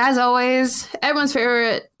as always, everyone's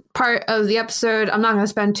favorite part of the episode, I'm not going to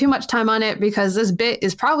spend too much time on it because this bit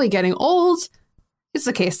is probably getting old. It's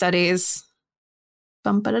the case studies.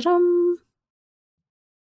 Bum-ba-da-dum.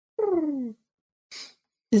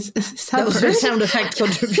 That was a sound effect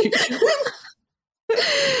contribution.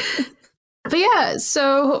 But yeah,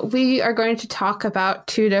 so we are going to talk about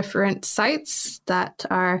two different sites that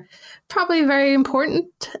are probably very important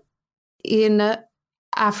in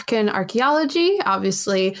African archaeology.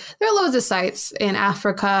 Obviously, there are loads of sites in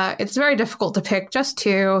Africa. It's very difficult to pick just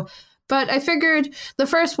two. But I figured the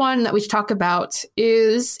first one that we should talk about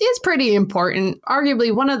is pretty important,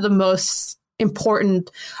 arguably one of the most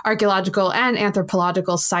important archaeological and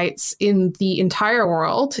anthropological sites in the entire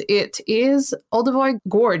world. It is Olduvai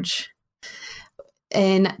Gorge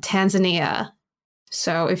in Tanzania.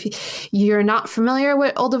 So if you're not familiar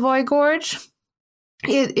with Olduvai Gorge,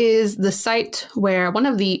 it is the site where one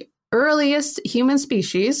of the earliest human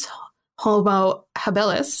species, Homo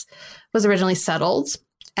habilis, was originally settled.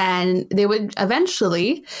 And they would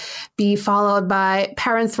eventually be followed by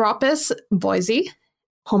Paranthropus boisei,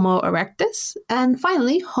 Homo erectus, and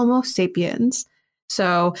finally Homo sapiens.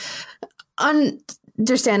 So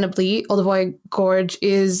understandably, Olduvai Gorge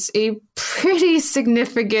is a pretty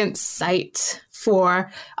significant site for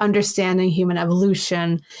understanding human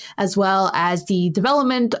evolution, as well as the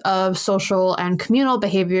development of social and communal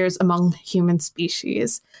behaviors among human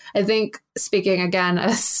species. I think, speaking again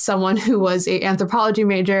as someone who was an anthropology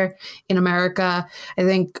major in America, I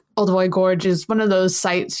think Olduvai Gorge is one of those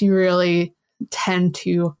sites you really tend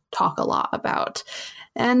to talk a lot about.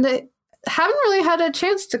 And I haven't really had a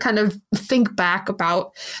chance to kind of think back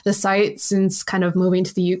about the site since kind of moving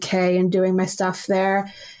to the UK and doing my stuff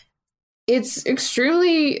there. It's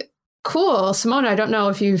extremely cool. Simona, I don't know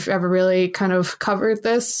if you've ever really kind of covered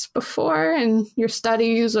this before in your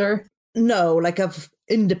studies or... No, like I've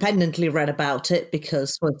independently read about it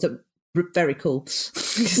because it's very cool.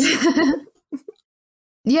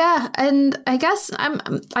 Yeah, and I guess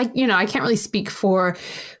I can't really speak for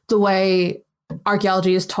the way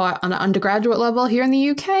archaeology is taught on an undergraduate level here in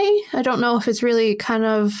the UK. I don't know if it's really kind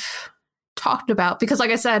of talked about because,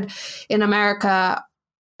 like I said, in America,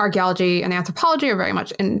 archaeology and anthropology are very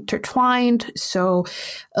much intertwined. So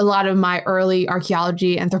a lot of my early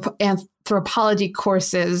archaeology and anthropology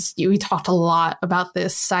courses, we talked a lot about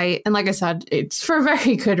this site. And like I said, it's for a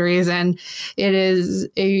very good reason. It is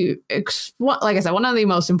like I said, one of the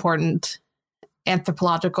most important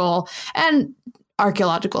anthropological and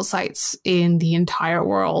archaeological sites in the entire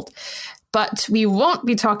world. But we won't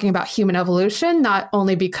be talking about human evolution, not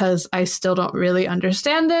only because I still don't really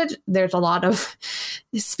understand it. There's a lot of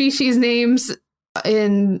species names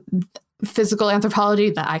in physical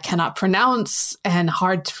anthropology that I cannot pronounce and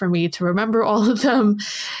hard for me to remember all of them.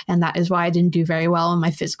 And that is why I didn't do very well in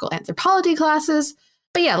my physical anthropology classes.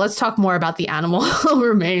 But yeah, let's talk more about the animal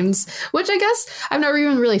remains, which I guess I've never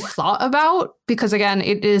even really thought about because, again,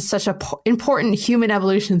 it is such an important human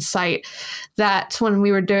evolution site that when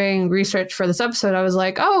we were doing research for this episode, I was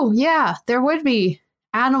like, oh, yeah, there would be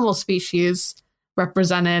animal species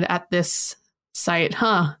represented at this site,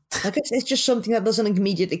 huh? I guess it's just something that doesn't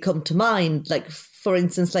immediately come to mind. Like, for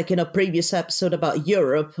instance, like in a previous episode about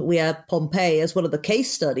Europe, we had Pompeii as one of the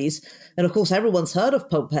case studies. And of course, everyone's heard of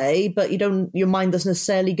Pompeii, but your mind doesn't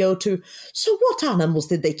necessarily go to, so what animals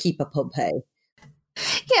did they keep at Pompeii?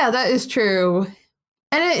 Yeah, that is true.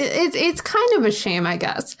 And it's kind of a shame, I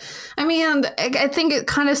guess. I mean, I think it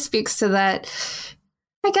kind of speaks to that.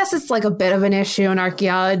 I guess it's like a bit of an issue in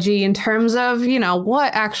archaeology in terms of,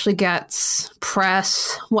 what actually gets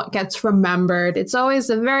press, what gets remembered. It's always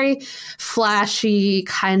a very flashy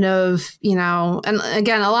kind of, and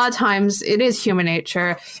again, a lot of times it is human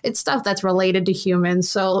nature. It's stuff that's related to humans.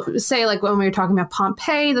 So say like when we were talking about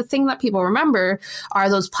Pompeii, the thing that people remember are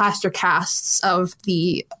those plaster casts of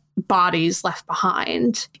the bodies left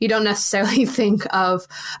behind. You don't necessarily think of,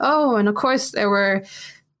 oh, and of course there were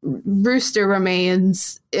rooster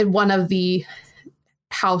remains in one of the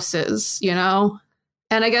houses,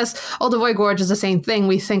 And I guess Olduvai Gorge is the same thing.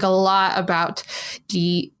 We think a lot about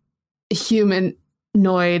the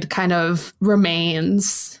humanoid kind of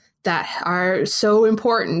remains that are so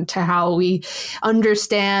important to how we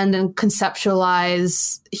understand and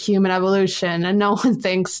conceptualize human evolution. And no one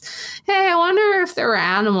thinks, hey, I wonder if there were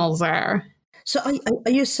animals there. So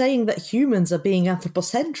are you saying that humans are being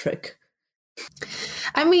anthropocentric?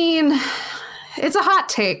 I mean, it's a hot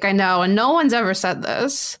take, I know, and no one's ever said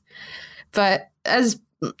this. But as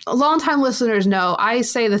longtime listeners know, I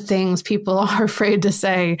say the things people are afraid to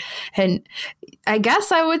say. And I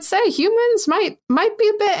guess I would say humans might be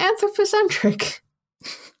a bit anthropocentric.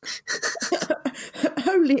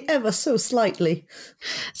 Only ever so slightly.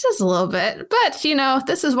 Just a little bit. But,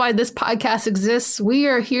 this is why this podcast exists. We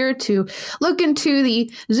are here to look into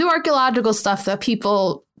the zooarchaeological stuff that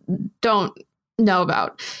people don't know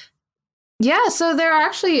about. Yeah, so there are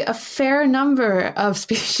actually a fair number of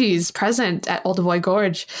species present at Olduvai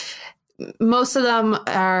Gorge. Most of them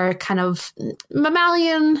are kind of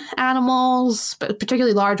mammalian animals, but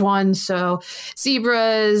particularly large ones. So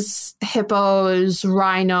zebras, hippos,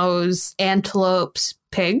 rhinos, antelopes,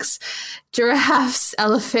 pigs, giraffes,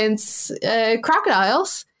 elephants,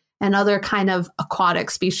 crocodiles, and other kind of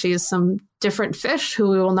aquatic species, some different fish who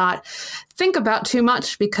we will not think about too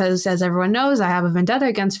much because, as everyone knows, I have a vendetta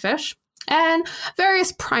against fish, and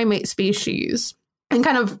various primate species. And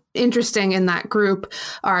kind of interesting in that group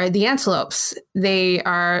are the antelopes. They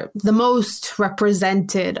are the most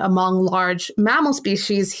represented among large mammal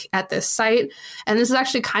species at this site. And this is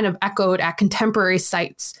actually kind of echoed at contemporary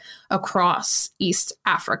sites across East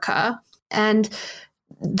Africa. And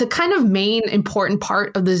the kind of main important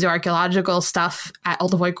part of the zooarchaeological stuff at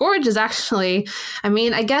Olduvai Gorge is actually,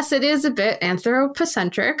 I guess it is a bit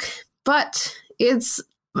anthropocentric, but it's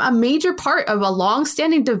a major part of a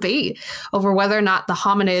long-standing debate over whether or not the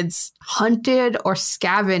hominids hunted or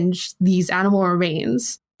scavenged these animal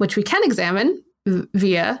remains, which we can examine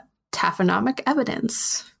via taphonomic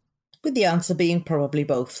evidence. With the answer being probably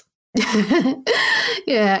both.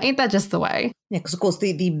 Yeah, ain't that just the way? Yeah, because of course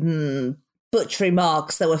the butchery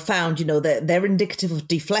marks that were found, they're indicative of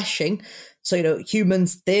defleshing. So,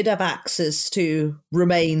 humans did have access to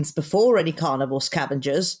remains before any carnivore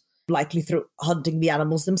scavengers, likely through hunting the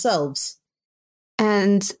animals themselves.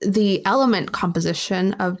 And the element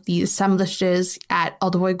composition of these assemblages at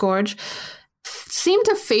Aldevoy Gorge seem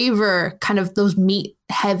to favor kind of those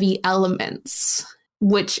meat-heavy elements,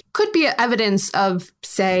 which could be evidence of,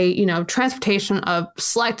 say, transportation of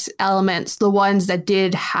select elements, the ones that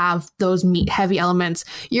did have those meat-heavy elements.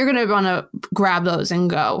 You're going to want to grab those and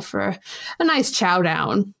go for a nice chow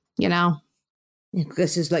down,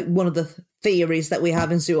 This is like one of the theories that we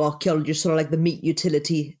have in zooarchaeology, sort of like the meat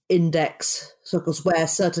utility index, so because where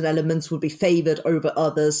certain elements would be favoured over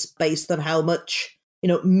others based on how much,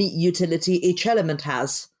 meat utility each element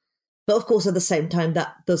has. But of course, at the same time,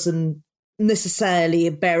 that doesn't necessarily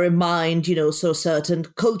bear in mind, certain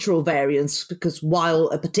cultural variance, because while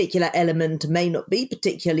a particular element may not be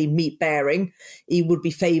particularly meat-bearing, it would be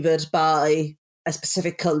favoured by a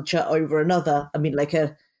specific culture over another. I mean,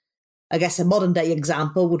 I guess a modern day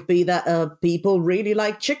example would be that people really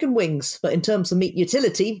like chicken wings, but in terms of meat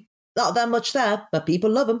utility, not that much there, but people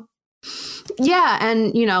love them. Yeah,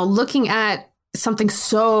 and, looking at something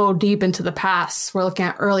so deep into the past, we're looking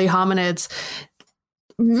at early hominids,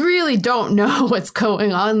 really don't know what's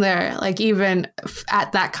going on there, like even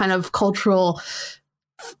at that kind of cultural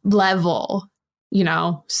level,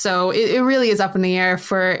 So it really is up in the air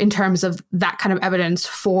in terms of that kind of evidence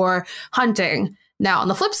for hunting. Now, on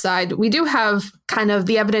the flip side, we do have kind of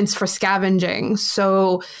the evidence for scavenging.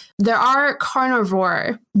 So there are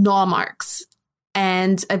carnivore gnaw marks.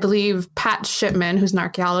 And I believe Pat Shipman, who's an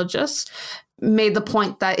archaeologist, made the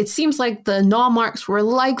point that it seems like the gnaw marks were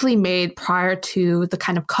likely made prior to the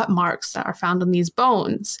kind of cut marks that are found on these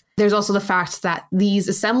bones. There's also the fact that these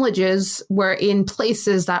assemblages were in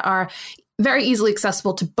places that are very easily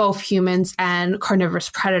accessible to both humans and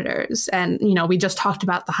carnivorous predators. And, we just talked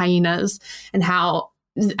about the hyenas and how,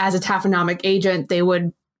 as a taphonomic agent, they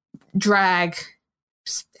would drag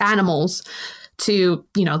animals to,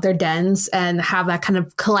 their dens and have that kind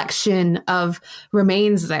of collection of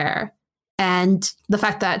remains there. And the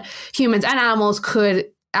fact that humans and animals could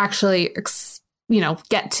actually,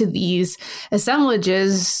 get to these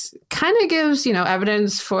assemblages kind of gives,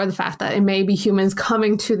 evidence for the fact that it may be humans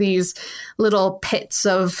coming to these little pits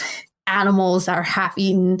of animals that are half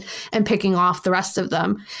eaten and picking off the rest of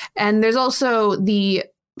them. And there's also the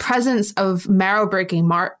presence of marrow-breaking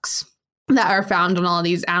marks that are found on all of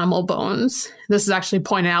these animal bones. This is actually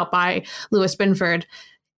pointed out by Lewis Binford,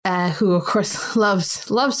 who, of course,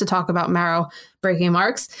 loves to talk about marrow-breaking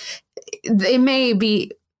marks. It may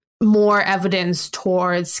be more evidence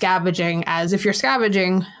towards scavenging, as if you're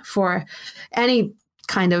scavenging for any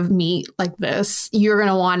kind of meat like this, you're going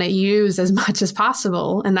to want to use as much as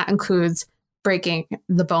possible. And that includes breaking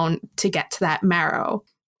the bone to get to that marrow.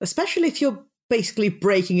 Especially if you're basically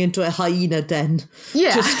breaking into a hyena den.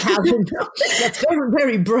 Yeah. That's very,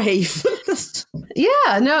 very brave.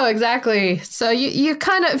 Yeah, no, exactly. So you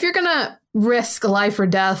kind of, if you're going to risk life or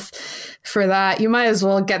death for that, you might as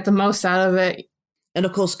well get the most out of it. And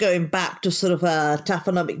of course, going back to sort of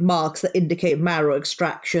taphonomic marks that indicate marrow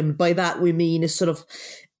extraction, by that we mean is sort of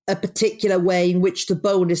a particular way in which the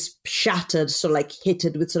bone is shattered, so like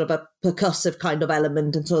hitted with sort of a percussive kind of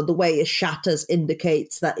element. And so the way it shatters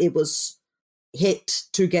indicates that it was hit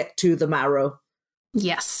to get to the marrow.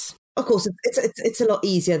 Yes. Of course, it's a lot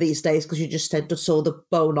easier these days because you just tend to saw the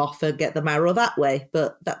bone off and get the marrow that way,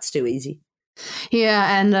 but that's too easy.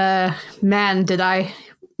 Yeah, and man, did I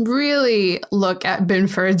really look at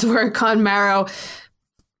Binford's work on marrow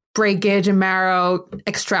breakage and marrow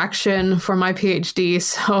extraction for my PhD,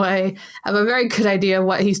 so I have a very good idea of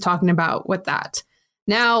what he's talking about with that.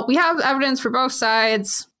 Now, we have evidence for both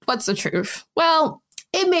sides. What's the truth? Well,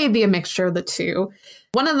 it may be a mixture of the two.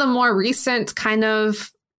 One of the more recent kind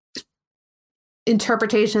of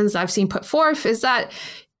interpretations I've seen put forth is that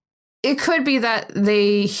it could be that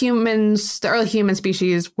the early human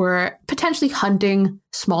species were potentially hunting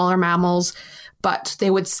smaller mammals, but they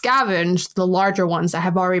would scavenge the larger ones that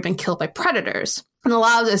have already been killed by predators. And a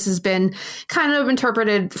lot of this has been kind of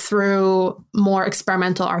interpreted through more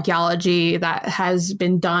experimental archaeology that has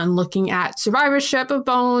been done looking at survivorship of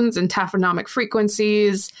bones and taphonomic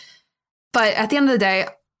frequencies. But at the end of the day,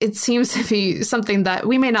 it seems to be something that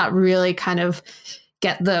we may not really kind of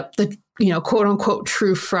get the quote unquote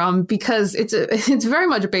truth from, because it's very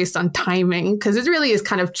much based on timing, because it really is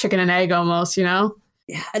kind of chicken and egg almost,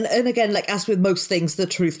 Yeah, and again, like as with most things, the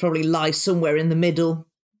truth probably lies somewhere in the middle,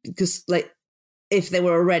 because like if they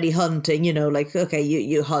were already hunting, like, okay,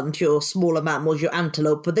 you hunt your smaller mammals, your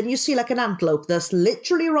antelope, but then you see like an antelope that's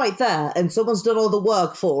literally right there and someone's done all the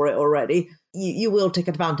work for it already, you will take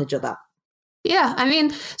advantage of that. Yeah, I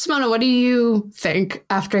mean, Simona, what do you think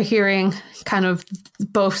after hearing kind of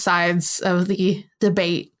both sides of the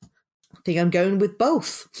debate? I think I'm going with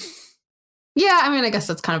both. Yeah, I mean, I guess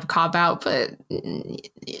that's kind of a cop-out, but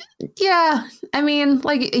yeah, I mean,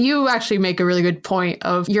 like, you actually make a really good point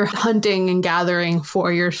of you're hunting and gathering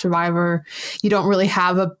for your survivor. You don't really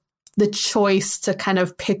have the choice to kind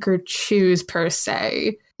of pick or choose per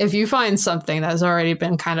se. If you find something that's already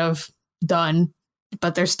been kind of done,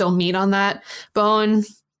 but there's still meat on that bone,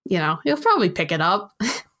 you'll probably pick it up.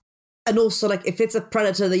 And also, like, if it's a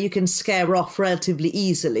predator that you can scare off relatively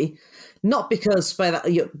easily, not because by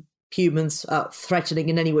that humans are threatening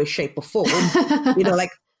in any way, shape, or form,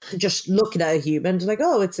 like just looking at a human, like,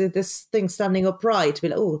 oh, it's this thing standing upright, be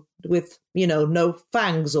like, oh, with no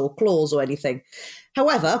fangs or claws or anything.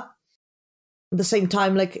 However, at the same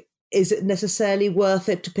time, like, is it necessarily worth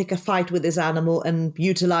it to pick a fight with this animal and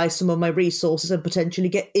utilize some of my resources and potentially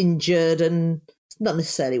get injured? And it's not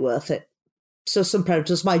necessarily worth it. So some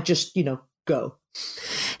predators might just, go.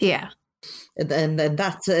 Yeah. And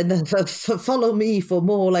then follow me for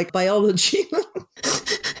more like biology.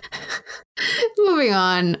 Moving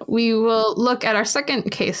on, we will look at our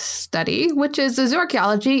second case study, which is the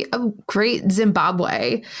zooarchaeology of Great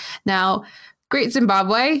Zimbabwe. Now, Great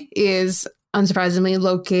Zimbabwe is unsurprisingly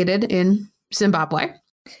located in Zimbabwe.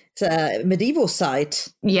 It's a medieval site.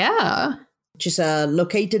 Yeah. Which is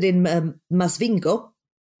located in Masvingo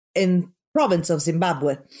in province of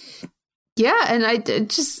Zimbabwe. Yeah, and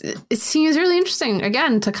it seems really interesting,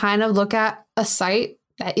 again, to kind of look at a site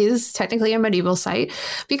that is technically a medieval site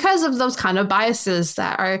because of those kind of biases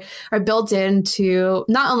that are built into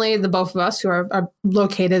not only the both of us who are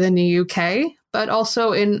located in the UK, but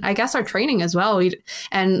also in, I guess, our training as well,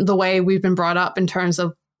 and the way we've been brought up in terms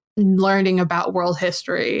of learning about world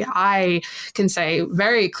history. I can say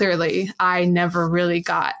very clearly, I never really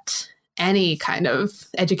got any kind of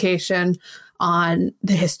education on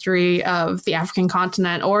the history of the African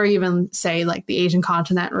continent, or even say like the Asian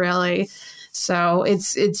continent, really. So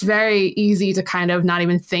it's very easy to kind of not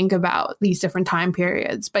even think about these different time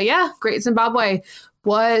periods. But yeah, Great Zimbabwe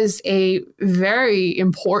was a very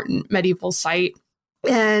important medieval site.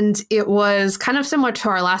 And it was kind of similar to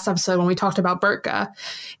our last episode when we talked about Birka.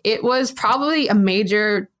 It was probably a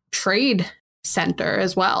major trade center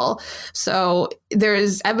as well. So there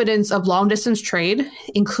is evidence of long distance trade,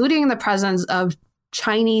 including the presence of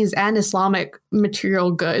Chinese and Islamic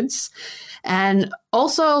material goods, and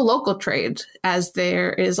also local trade, as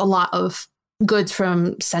there is a lot of goods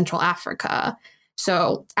from Central Africa.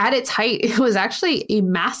 So at its height, it was actually a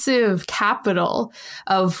massive capital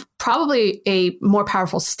of probably a more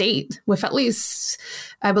powerful state with at least,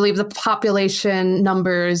 I believe the population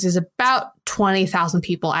numbers is about 20,000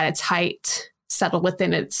 people at its height settled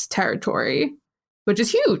within its territory, which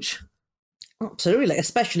is huge. Absolutely,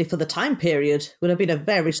 especially for the time period, would have been a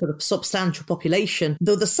very sort of substantial population,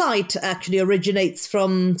 though the site actually originates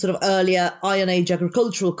from sort of earlier Iron Age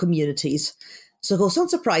agricultural communities. So, of course,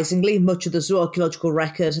 unsurprisingly, much of the zooarchaeological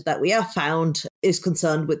record that we have found is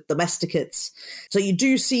concerned with domesticates. So you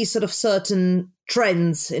do see sort of certain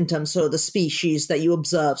trends in terms of the species that you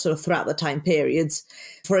observe sort of throughout the time periods.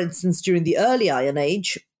 For instance, during the early Iron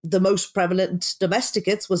Age, the most prevalent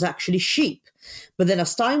domesticates was actually sheep. But then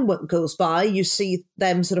as time goes by, you see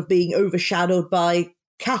them sort of being overshadowed by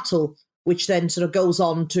cattle, which then sort of goes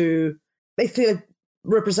on to basically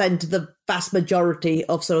represent the vast majority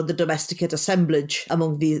of sort of the domesticate assemblage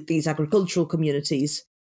among these agricultural communities.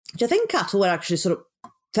 Which I think cattle were actually sort of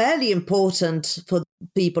fairly important for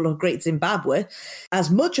people of Great Zimbabwe, as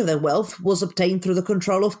much of their wealth was obtained through the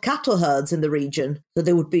control of cattle herds in the region. So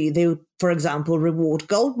they would, for example, reward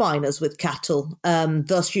gold miners with cattle,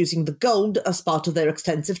 thus using the gold as part of their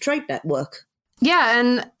extensive trade network. Yeah,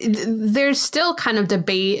 and there's still kind of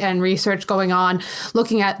debate and research going on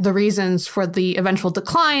looking at the reasons for the eventual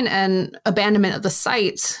decline and abandonment of the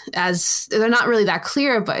sites, as they're not really that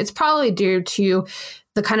clear, but it's probably due to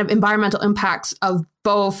the kind of environmental impacts of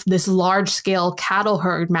both this large-scale cattle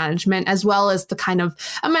herd management as well as the kind of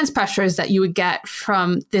immense pressures that you would get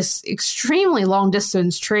from this extremely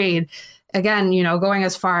long-distance trade. Again, going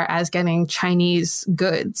as far as getting Chinese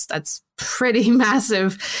goods. That's pretty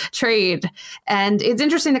massive trade. And it's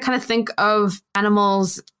interesting to kind of think of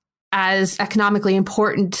animals as economically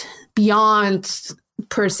important beyond,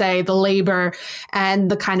 per se, the labor and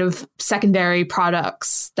the kind of secondary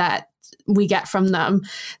products that we get from them.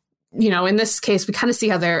 In this case, we kind of see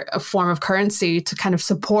how they're a form of currency to kind of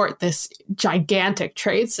support this gigantic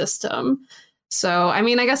trade system. So, I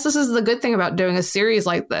guess this is the good thing about doing a series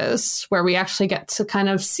like this, where we actually get to kind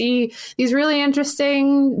of see these really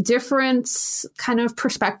interesting, different kind of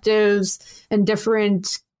perspectives and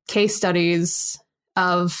different case studies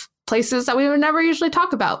of places that we would never usually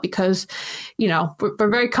talk about because, we're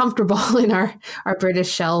very comfortable in our British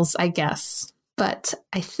shells, I guess. But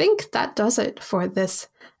I think that does it for this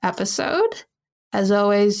episode. As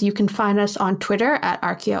always, you can find us on Twitter at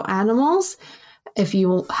ArchaeoAnimals. If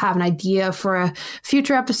you have an idea for a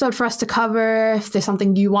future episode for us to cover, if there's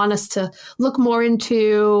something you want us to look more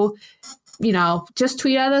into, just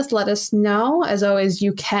tweet at us, let us know. As always,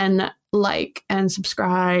 you can like and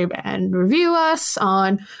subscribe and review us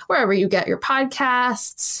on wherever you get your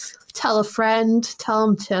podcasts. Tell a friend, tell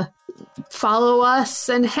them to follow us,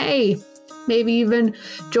 and hey, maybe even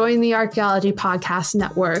join the Archaeology Podcast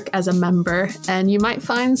Network as a member, and you might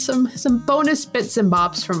find some bonus bits and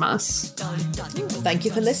bobs from us. Thank you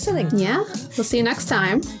for listening. Yeah, we'll see you next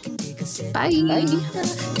time. Bye.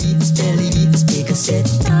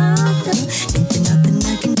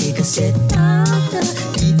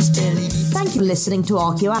 Thank you for listening to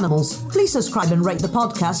ArchaeoAnimals. Please subscribe and rate the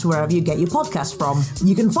podcast wherever you get your podcast from.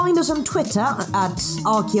 You can find us on Twitter at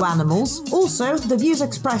ArchaeoAnimals. Also, the views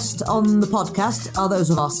expressed on the podcast are those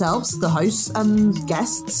of ourselves, the hosts and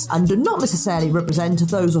guests, and do not necessarily represent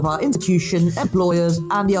those of our institution, employers,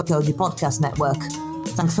 and the Archaeology Podcast Network.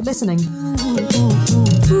 Thanks for listening.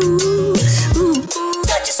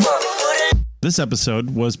 This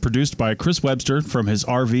episode was produced by Chris Webster from his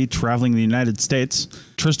RV traveling the United States,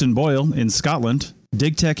 Tristan Boyle in Scotland,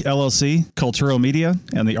 DigTech LLC, Culturo Media,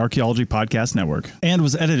 and the Archaeology Podcast Network, and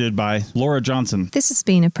was edited by Laura Johnson. This has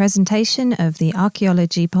been a presentation of the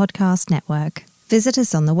Archaeology Podcast Network. Visit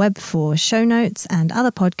us on the web for show notes and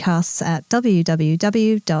other podcasts at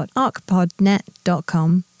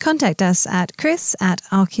www.archpodnet.com. Contact us at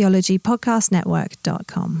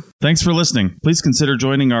chris@archaeologypodcastnetwork.com. Thanks for listening. Please consider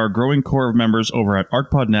joining our growing core of members over at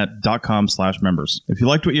archpodnet.com/members. If you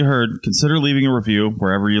liked what you heard, consider leaving a review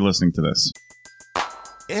wherever you're listening to this.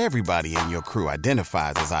 Everybody in your crew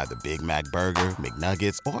identifies as either Big Mac Burger,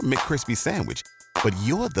 McNuggets, or McCrispy Sandwich. But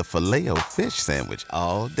you're the Filet-O-Fish Sandwich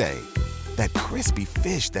all day. That crispy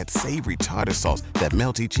fish, that savory tartar sauce, that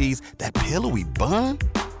melty cheese, that pillowy bun.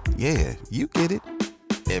 Yeah, you get it.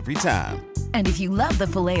 Every time. And if you love the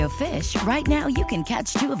Filet-O-Fish, right now you can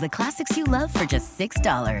catch two of the classics you love for just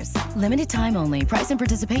 $6. Limited time only. Price and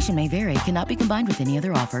participation may vary. Cannot be combined with any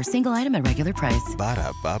other offer. Single item at regular price.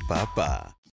 Ba-da-ba-ba-ba.